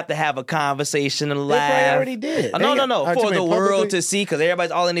 Do they have to have a conversation and They laugh? probably already did. No. Oh, For you the mean world publicly? to see, because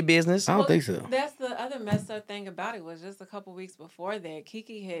everybody's all in their business. I don't think so. That's the other messed up thing about it was just a couple weeks before that,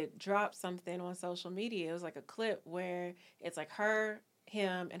 Kiki had dropped something on social media. It was like a clip where it's like her,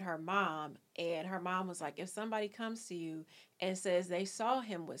 him, and her mom. And her mom was like, if somebody comes to you and says they saw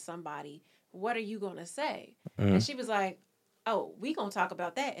him with somebody, what are you going to say? And she was like, oh, we gonna talk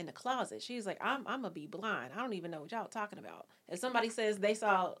about that in the closet. She's like, I'm gonna be blind. I don't even know what y'all talking about. If somebody says they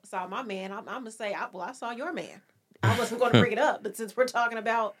saw my man, I'm gonna say, I saw your man. I wasn't gonna bring it up, but since we're talking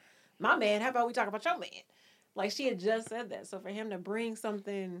about my man, how about we talk about your man? Like she had just said that. So for him to bring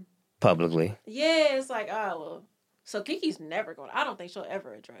something Publicly. yeah, it's like, oh well. So Kiki's never gonna. I don't think she'll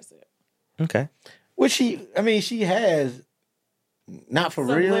ever address it. Okay. Well, she has. Not for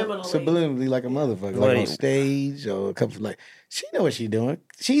real, subliminally like a motherfucker, like on stage or a couple she know what she doing.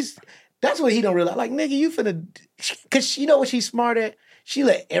 That's what he don't realize. Like, nigga, you finna, cause you know what she's smart at? She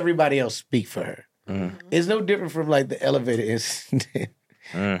let everybody else speak for her. It's no different from like the elevator incident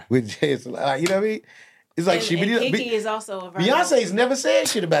with Jason. You know what I mean? It's like Kiki is also a Virgo. Beyonce's never said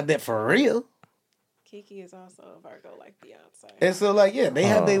shit about that for real. Kiki is also a Virgo like Beyonce. And so like, yeah,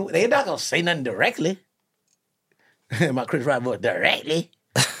 they're not gonna say nothing directly. My Chris Rock voice directly.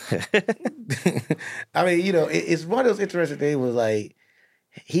 I mean, you know, it's one of those interesting things was like,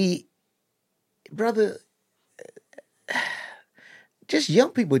 just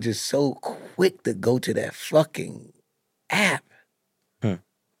young people just so quick to go to that fucking app.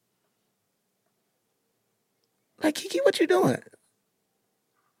 Like, Kiki, what you doing?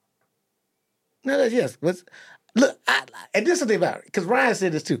 No, that's yes. Look, and this is the thing about it, because Ryan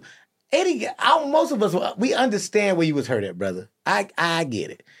said this too. Most of us, we understand where you was hurt at, brother. I get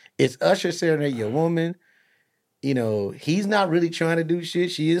it. It's Usher serenading your woman. You know, he's not really trying to do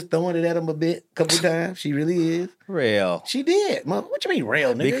shit. She is throwing it at him a couple times. She really is. Real. She did. What you mean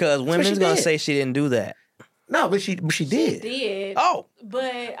real, nigga? Because women's going to say she didn't do that. No, but she did. She did. Oh.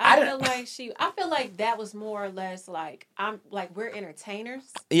 But I feel like that was more or less like we're entertainers.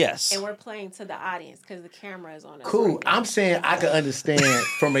 Yes. And we're playing to the audience because the camera is on us. Cool. Right now. I'm saying I can understand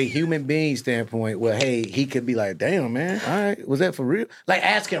from a human being standpoint where, hey, he could be like, damn, man, all right, was that for real? Like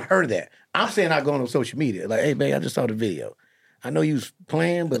asking her that. I'm saying I go on social media. Like, hey, babe, I just saw the video. I know you was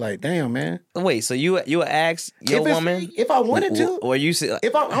playing, but like, damn, man. Wait, so you ask your woman if I wanted to, or you say,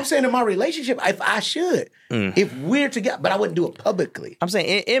 if I'm saying in my relationship, if I should, if we're together, but I wouldn't do it publicly. I'm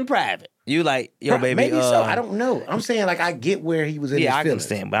saying in private. You like, yo, baby. Maybe so. I don't know. I'm saying like I get where he was in his feelings. Yeah, I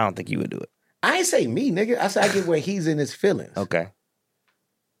understand, but I don't think you would do it. I ain't say me, nigga. I said I get where he's in his feelings. Okay.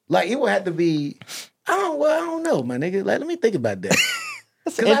 Like it would have to be. I don't know, my nigga. Like let me think about that.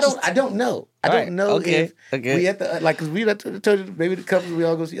 Because I don't know. I don't know if we at the like, cause we told you maybe the couples we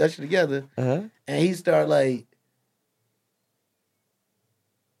all go see Usher together, and he start like,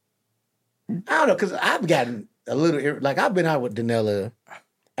 I don't know, cause I've gotten a little like I've been out with Danella,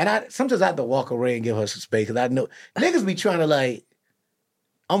 and sometimes I have to walk away and give her some space, cause I know niggas be trying to like,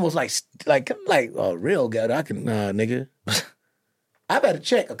 almost like oh real guy, I can nigga. I've had to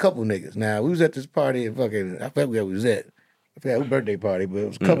check a couple niggas. Now we was at this party and fucking I forgot where we was at. I forgot whose birthday party, but it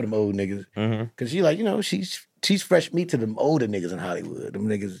was a couple of them old niggas. Cause she like, she's fresh meat to them older niggas in Hollywood. Them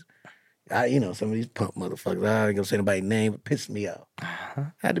niggas, some of these punk motherfuckers, I ain't gonna say nobody's name, but pissed me off.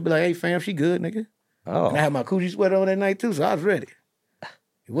 I had to be like, hey fam, she good, nigga. Oh. And I had my Coogi sweater on that night too, so I was ready.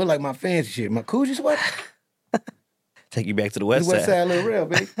 It was like my fancy shit. My Coogi sweater. Take you back to the West Side. West Side Little Real,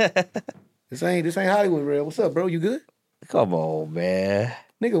 baby. This ain't Hollywood Real. What's up, bro? You good? Come on, man.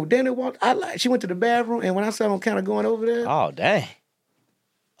 Nigga, Danny walked. She went to the bathroom, and when I saw him kind of going over there. Oh, dang.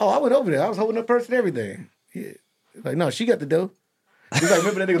 Oh, I went over there. I was holding her purse and everything. Yeah. Like, no, she got the dough. He's like,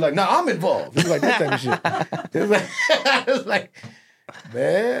 remember that nigga? Like, nah, I'm involved. He was like, this type of shit. It was like, I was like,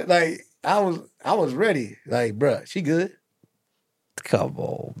 man, like, I was ready. Like, bruh, she good. Come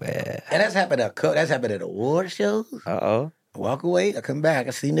on, man. And that's happened at award shows. Uh-oh. I walk away, I come back, I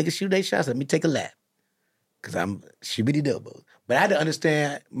see niggas shoot their shots. Let me take a lap. Because I'm shibbity double. But I had to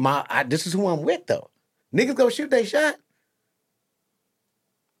understand this is who I'm with, though. Niggas go shoot their shot.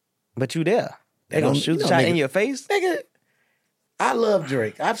 But you there. They gonna shoot the shot in your face? Nigga, I love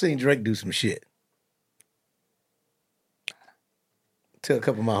Drake. I've seen Drake do some shit. To a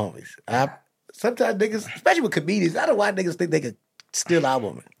couple of my homies. Sometimes niggas, especially with comedians, I don't know why niggas think they could steal our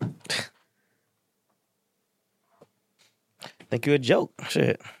woman. Think you're a joke.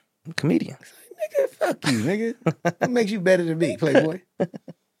 Shit. I'm a comedian. Nigga, fuck you, nigga. What makes you better than me, Playboy?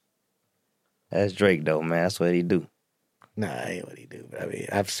 That's Drake, though, man. That's what he do. Nah, I ain't what he do. But I mean,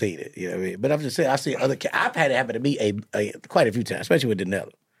 I've seen it. You know what I mean? But I'm just saying, I see other. I've had it happen to me quite a few times, especially with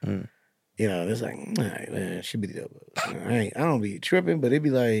Danella. You know, it's like, all right, man, she be the double. I don't be tripping, but it be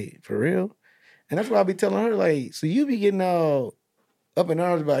like, for real. And that's why I be telling her, like, so you be getting all up in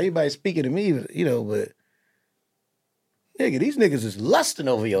arms about everybody speaking to me, but nigga, these niggas is lusting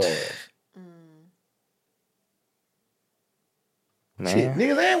over your ass. Man. Shit,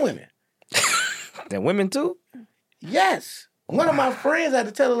 niggas and women. And women too? Yes. One of my friends had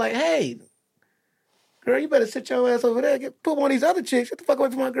to tell her, like, hey, girl, you better sit your ass over there. Put one of these other chicks. Get the fuck away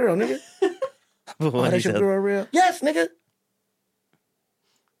from my girl, nigga. Oh, that's your girl real? Yes, nigga.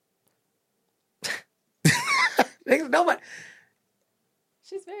 Niggas, nobody.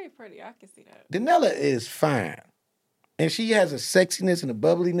 She's very pretty. I can see that. Danella is fine. And she has a sexiness and a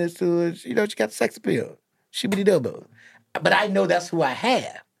bubbliness to her. She got the sex appeal. She be the double. But I know that's who I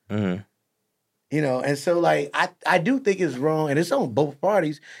have. Mm-hmm. And so, like, I do think it's wrong, and it's on both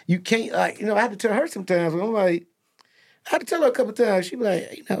parties. You can't, like, I have to tell her sometimes. I'm like, I have to tell her a couple times. She be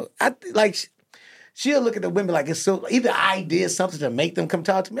like, she'll look at the women like it's so, either I did something to make them come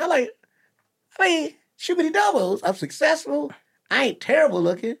talk to me. I mean, shibbity doubles. I'm successful. I ain't terrible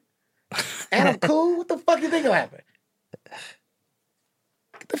looking. And I'm cool. What the fuck you think will happen?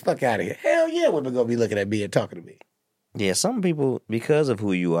 Get the fuck out of here. Hell yeah, women gonna be looking at me and talking to me. Yeah, some people, because of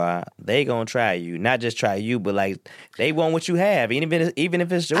who you are, they gonna try you. Not just try you, but like they want what you have, even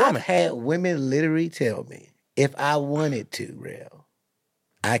if it's your woman. I've had women literally tell me, if I wanted to, real,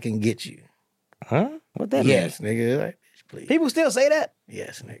 I can get you. Huh? What that yes, mean? Nigga. Like, please. People still say that?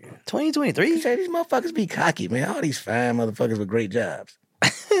 Yes, nigga. 2023? Say these motherfuckers be cocky, man. All these fine motherfuckers with great jobs.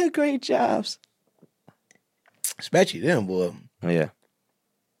 Great jobs. Especially them, boy. Yeah.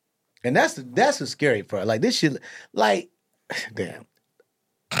 And that's the scary part. Like, this shit, like, damn.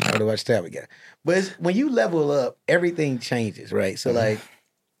 I don't know how much time we got. But when you level up, everything changes, right? So, like,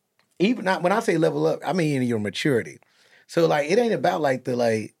 even when I say level up, I mean in your maturity. So, like, it ain't about, like,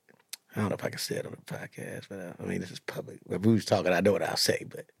 I don't know if I can say it on the podcast, but I mean, this is public. If we was talking, I know what I'll say,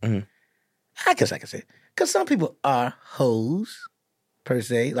 but I guess I can say it. Because some people are hoes, per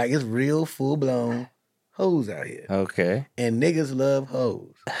se. Like, it's real full-blown hoes out here. Okay. And niggas love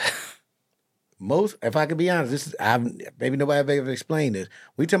hoes. if I could be honest, maybe nobody ever explained this.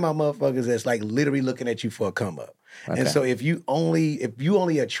 We talking about motherfuckers that's like literally looking at you for a come up. Okay. And so if you only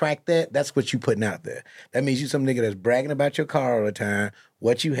attract that, that's what you putting out there. That means you some nigga that's bragging about your car all the time,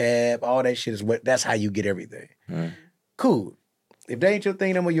 what you have, all that shit that's how you get everything. Cool. If that ain't your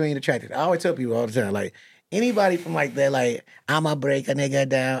thing no more, you ain't attracted. I always tell people all the time, like, anybody from like that, like, I'ma break a nigga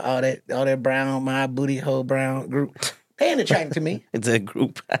down, all that brown, my booty hole brown group. They ain't attracted to me. It's a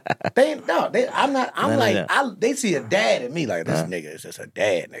group. They see a dad in me, like, this nigga is just a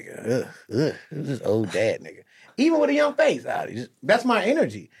dad nigga. This is old dad nigga. Even with a young face, that's my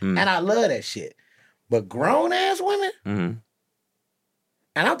energy. And I love that shit. But grown ass women,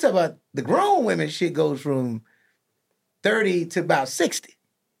 and I'm talking about the grown women shit goes from 30 to about 60.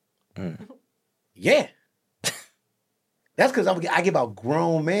 Yeah. That's because I give out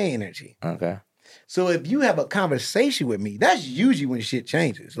grown man energy. Okay. So if you have a conversation with me, that's usually when shit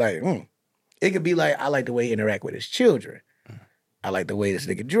changes. Like, it could be like, I like the way he interact with his children. I like the way this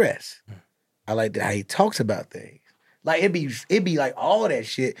nigga dress. I like how he talks about things. Like, it'd be like all that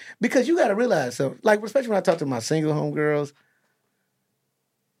shit. Because you got to realize, so, like, especially when I talk to my single homegirls,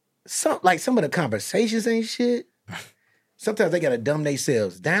 some of the conversations ain't shit. Sometimes they got to dumb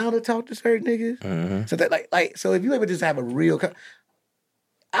themselves down to talk to certain niggas. So that so if you ever just have a real,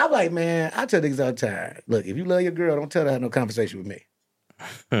 I'm like, man, I tell niggas all the time, look, if you love your girl, don't tell her to have no conversation with me.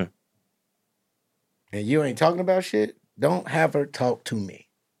 And you ain't talking about shit, don't have her talk to me.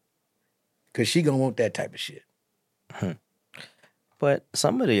 Because she gonna want that type of shit. But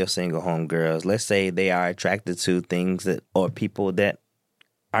some of your single home girls, let's say they are attracted to things or people that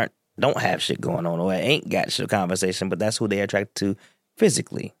don't have shit going on or ain't got shit conversation, but that's who they attracted to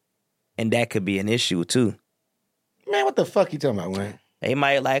physically. And that could be an issue too. Man, what the fuck you talking about, man? They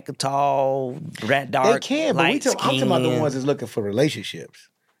might like a tall, dark, they can, but light I'm talking about the ones that's looking for relationships.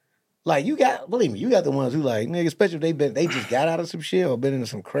 Like, believe me, you got the ones who like, nigga, especially if they just got out of some shit or been into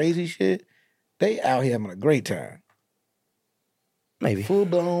some crazy shit, they out here having a great time. Maybe. Full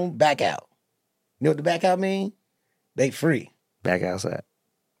blown back out. You know what the back out mean? They free. Back outside.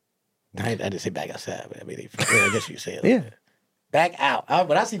 I didn't say back outside, but I mean, they free. I guess you say it. Yeah. Back out.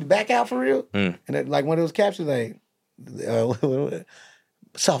 But I see the back out for real. And then, like one of those captions, like,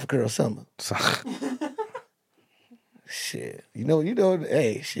 soft girl summer. Shit. You know,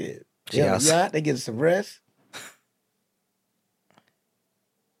 hey, shit. Yeah, they get some rest.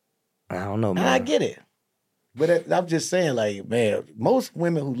 I don't know, man. I get it. But I'm just saying, like, man, most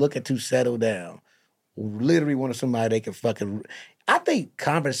women who look to settle down literally want somebody they can fucking... I think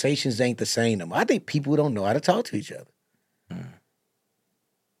conversations ain't the same no more. I think people don't know how to talk to each other.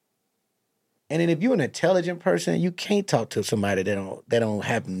 And then if you're an intelligent person, you can't talk to somebody that don't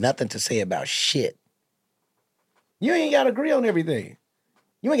have nothing to say about shit. You ain't got to agree on everything.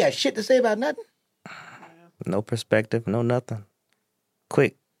 You ain't got shit to say about nothing. No perspective, no nothing.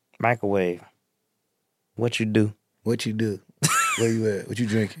 Quick, microwave. What you do? What you do? Where you at? What you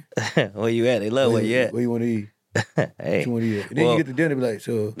drinking? Where you at? They love where you at. Where you want to eat? Hey. What you want to eat? And then you get to dinner and be like,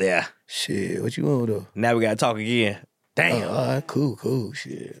 so, yeah. Shit, what you want though? Now we got to talk again. Damn. All right, cool.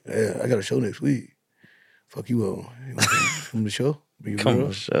 Shit. Yeah, I got a show next week. Fuck you on. You want to come to the show? Come to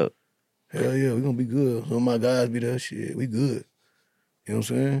the show. Hell yeah, we going to be good. Some of my guys be there. Shit, we good. You know what I'm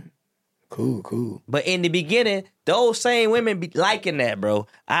saying? Cool. But in the beginning, those same women be liking that, bro.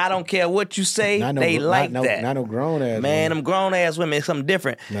 I don't care what you say, they like that. Not no grown ass. Man, them grown ass women, it's something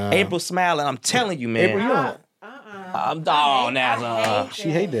different. Nah. April smiling, I'm telling you, man. April, you don't. I'm down now. She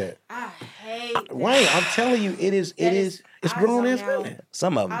hate that. I hate that. Wayne, I'm telling you, it's grown ass women.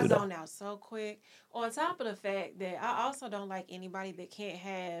 Some of them I do that. zone out so quick. On top of the fact that I also don't like anybody that can't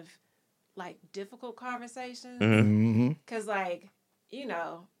have like difficult conversations. Mm-hmm. Cause like, you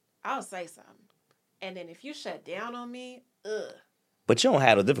know, I'll say something. And then if you shut down on me, But you don't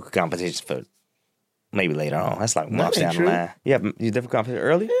have a difficult conversation for maybe later on. That's like months down the true. line. You have your difficult conversation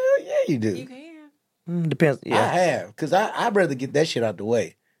early? Hell yeah, you do. you can. Depends. I Yeah. have, because I'd rather get that shit out the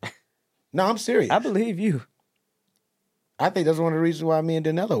way. No, I'm serious. I believe you. I think that's one of the reasons why me and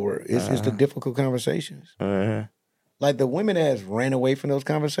Danilo work. It's the difficult conversations. Like the women that has ran away from those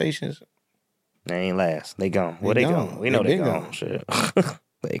conversations. They ain't last. They gone. Well, they gone. We know they gone. Shit.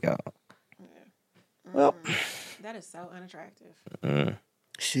 They gone. Well. That is so unattractive.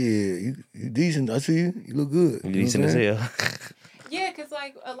 Shit, you decent. I see you. You look good. You decent as hell. Yeah, because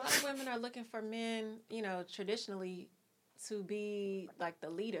like a lot of women are looking for men, you know, traditionally to be like the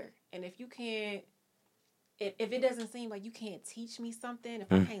leader. And if you can't, if it doesn't seem like you can't teach me something,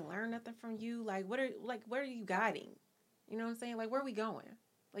 if I can't learn nothing from you, like where are you guiding? You know what I'm saying? Like where are we going?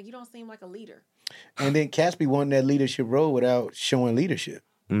 Like you don't seem like a leader. And then Cats be wanting that leadership role without showing leadership.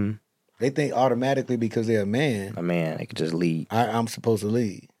 And They think automatically because they're a man, they could just lead. I'm supposed to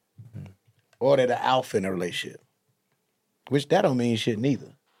lead. Or they're the alpha in a relationship. Which that don't mean shit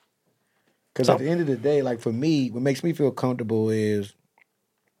neither. Because at the end of the day, like for me, what makes me feel comfortable is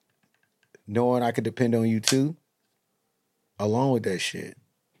knowing I could depend on you too, along with that shit.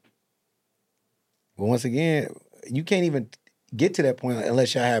 But once again, you can't even get to that point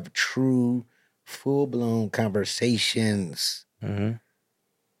unless y'all have true, full-blown conversations. Mm-hmm.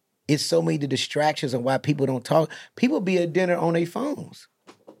 It's so many distractions and why people don't talk. People be at dinner on their phones.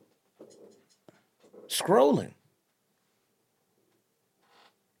 Scrolling.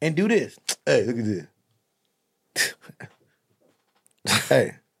 And do this. Hey, look at this.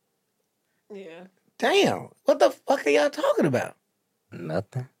 Hey. Yeah. Damn. What the fuck are y'all talking about?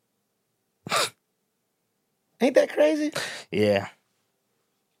 Nothing. Ain't that crazy? Yeah.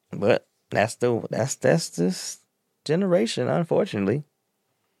 But that's this generation, unfortunately.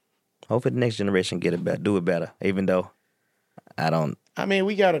 Hopefully the next generation do it better. Even though I mean,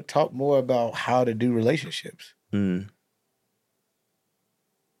 we gotta talk more about how to do relationships. It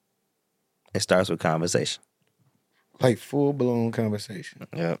starts with conversation. Like full-blown conversation.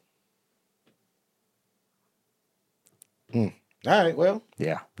 Yep. All right, well.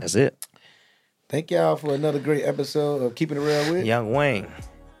 Yeah, that's it. Thank y'all for another great episode of Keeping It Real with Young Wayne.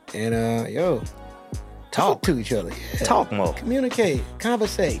 And talk to each other. Yeah. Talk more. Communicate.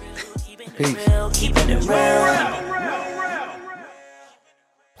 Conversate. Peace. Keeping it real.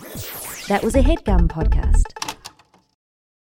 That was a HeadGum podcast.